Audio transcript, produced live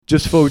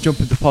Just before we jump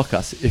into the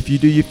podcast, if you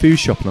do your food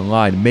shopping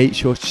online, make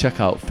sure to check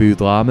out Food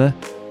Llama.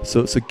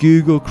 So it's a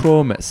Google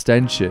Chrome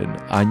extension,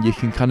 and you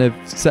can kind of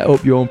set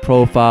up your own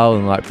profile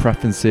and like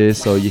preferences,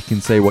 so you can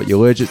say what you're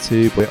allergic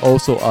to, but it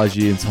also has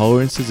your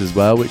intolerances as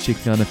well, which you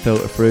can kind of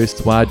filter through.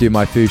 So when I do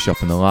my food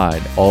shopping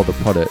online, all the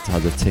product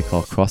has a tick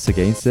or cross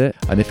against it,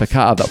 and if I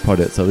can't have that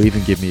product, it'll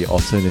even give me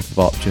alternative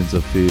options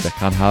of food I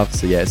can have.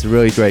 So yeah, it's a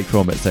really great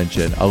Chrome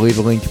extension. I'll leave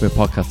a link in my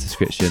podcast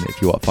description if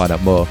you want to find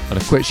out more.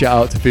 And a quick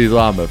shout out to Food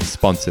Llama for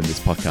sponsoring this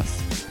podcast.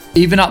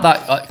 Even at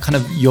that kind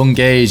of young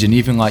age, and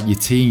even like your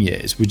teen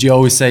years, would you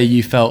always say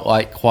you felt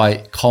like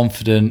quite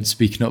confident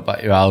speaking up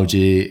about your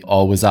allergy,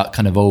 or was that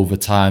kind of over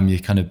time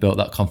you kind of built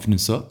that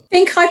confidence up? I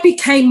think I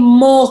became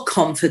more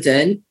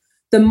confident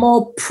the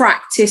more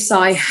practice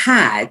I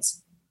had,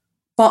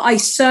 but I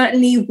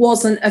certainly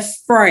wasn't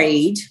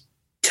afraid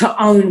to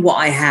own what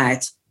I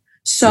had.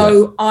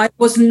 So I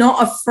was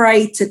not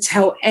afraid to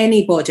tell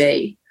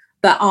anybody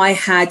that I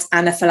had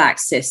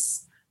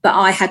anaphylaxis, that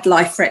I had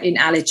life-threatening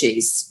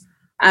allergies.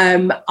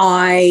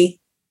 I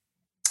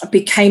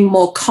became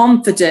more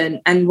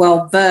confident and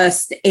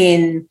well-versed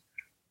in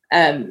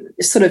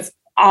sort of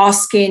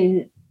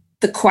asking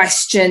the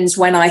questions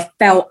when I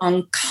felt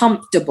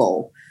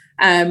uncomfortable,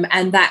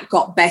 and that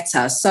got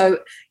better. So,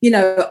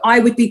 I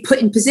would be put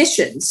in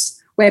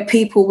positions where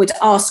people would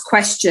ask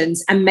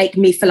questions and make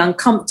me feel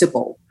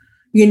uncomfortable,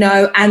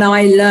 and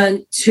I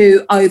learned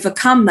to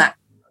overcome that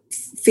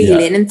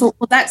feeling and thought,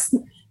 well,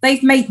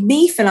 they've made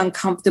me feel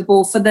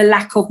uncomfortable for the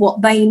lack of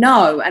what they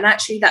know. And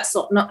actually that's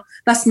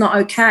not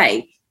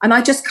okay. And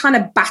I just kind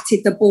of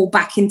batted the ball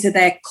back into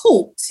their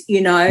court,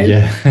 and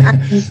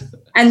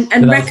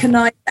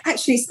recognized that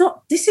actually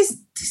this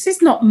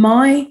is not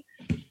my,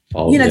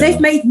 they've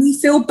made me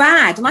feel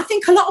bad. And I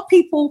think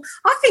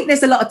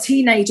there's a lot of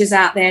teenagers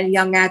out there and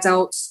young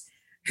adults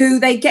who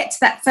they get to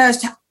that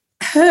first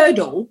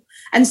hurdle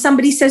and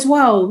somebody says,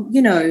 well,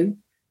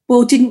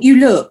 didn't you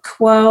look?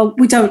 Well,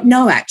 we don't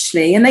know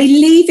actually. And they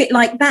leave it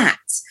like that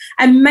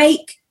and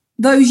make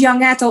those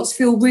young adults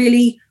feel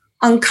really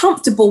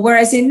uncomfortable.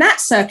 Whereas in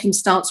that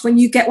circumstance, when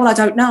you get, well, I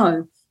don't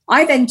know,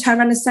 I then turn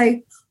around and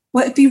say,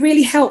 well, it'd be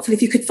really helpful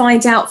if you could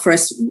find out for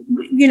us,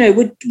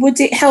 would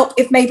it help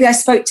if maybe I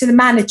spoke to the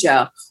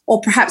manager,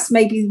 or perhaps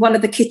maybe one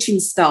of the kitchen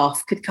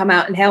staff could come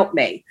out and help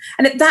me?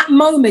 And at that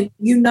moment,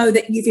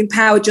 that you've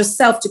empowered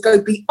yourself to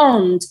go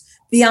beyond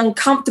the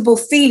uncomfortable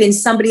feeling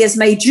somebody has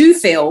made you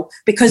feel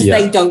because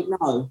they don't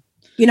know.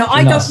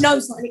 I don't know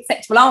is not an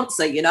acceptable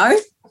answer, I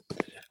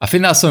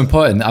think that's so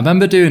important. I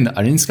remember doing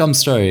an Instagram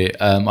story,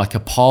 like a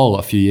poll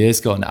a few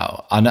years ago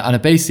now, and I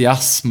basically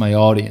asked my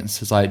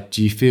audience, it's like,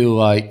 do you feel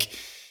like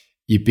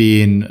you're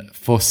being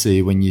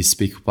fussy when you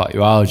speak about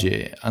your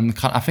allergy? And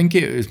I think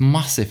it was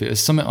massive. It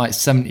was something like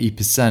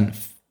 70%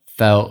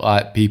 felt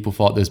like people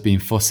thought they was being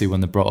fussy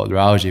when they brought up their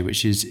allergy,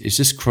 which is, it's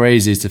just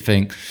crazy to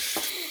think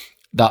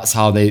that's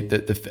how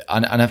and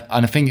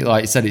I think,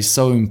 like you said, it's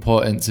so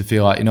important to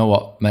feel like, you know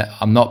what, mate,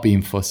 I'm not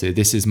being fussy.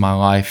 This is my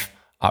life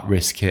at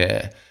risk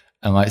here.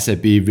 And like I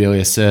said, be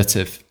really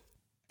assertive.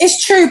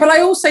 It's true, but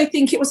I also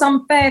think it was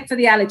unfair for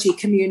the allergy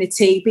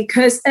community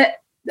because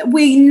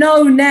we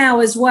know now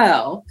as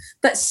well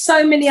that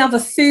so many other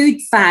food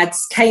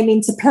fads came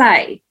into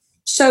play.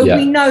 So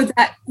we know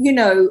that,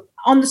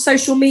 on the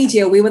social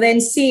media, we were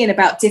then seeing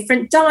about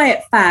different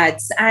diet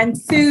fads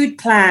and food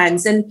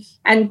plans and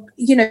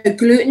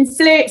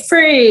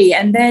gluten-free,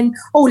 and then,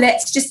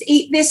 let's just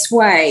eat this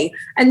way.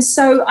 And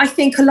so I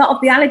think a lot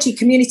of the allergy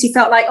community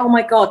felt like, oh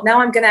my God,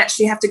 now I'm going to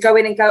actually have to go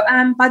in and go,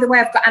 by the way,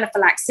 I've got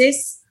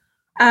anaphylaxis.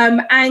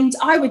 And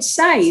I would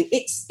say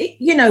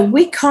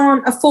we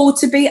can't afford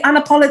to be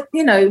I'm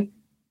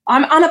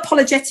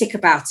unapologetic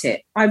about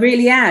it. I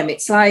really am.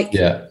 It's like,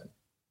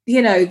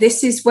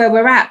 this is where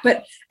we're at.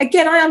 But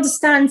again, I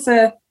understand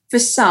for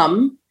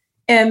some,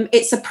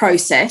 it's a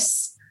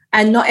process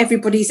and not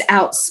everybody's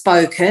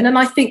outspoken. And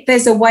I think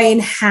there's a way in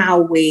how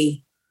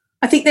we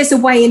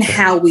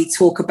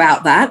talk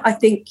about that. I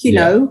think,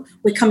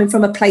 we're coming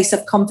from a place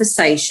of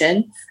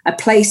conversation, a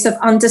place of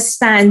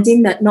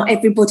understanding that not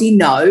everybody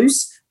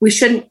knows. We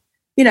shouldn't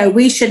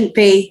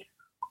be,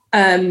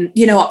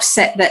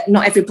 upset that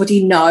not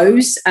everybody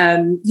knows,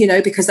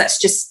 because that's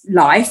just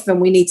life and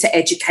we need to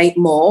educate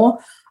more.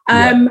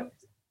 And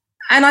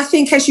I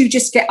think as you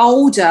just get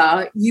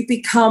older, you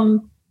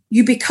become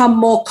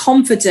more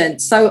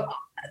confident. So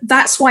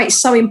that's why it's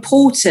so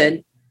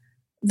important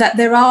that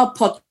there are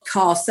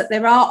podcasts, that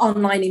there are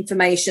online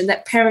information,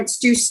 that parents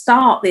do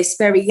start this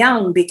very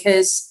young,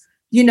 because,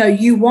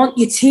 you want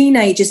your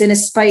teenagers in a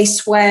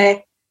space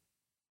where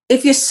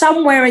if you're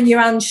somewhere and you're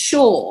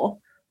unsure,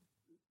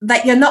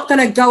 that you're not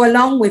going to go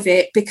along with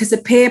it because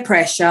of peer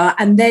pressure,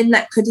 and then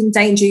that could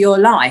endanger your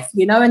life,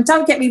 And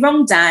don't get me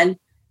wrong, Dan,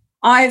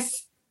 I've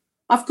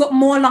got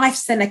more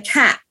lives than a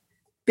cat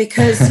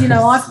because,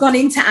 I've gone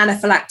into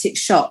anaphylactic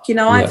shock.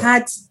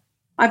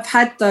 I've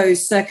had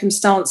those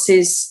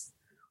circumstances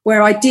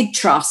where I did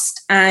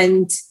trust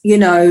and,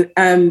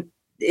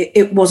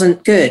 it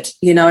wasn't good,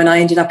 and I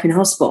ended up in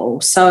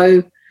hospital.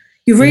 So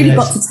you really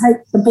got to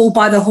take the bull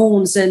by the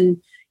horns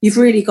and, you've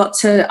really got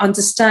to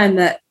understand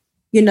that,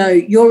 you know,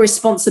 your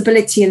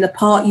responsibility and the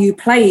part you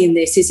play in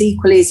this is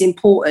equally as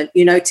important,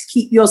 you know, to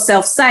keep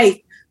yourself safe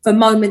for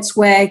moments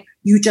where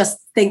you just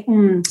think,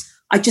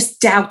 I just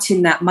doubt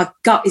in that. My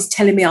gut is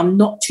telling me I'm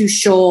not too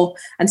sure.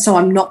 And so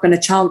I'm not going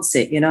to chance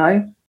it, you know.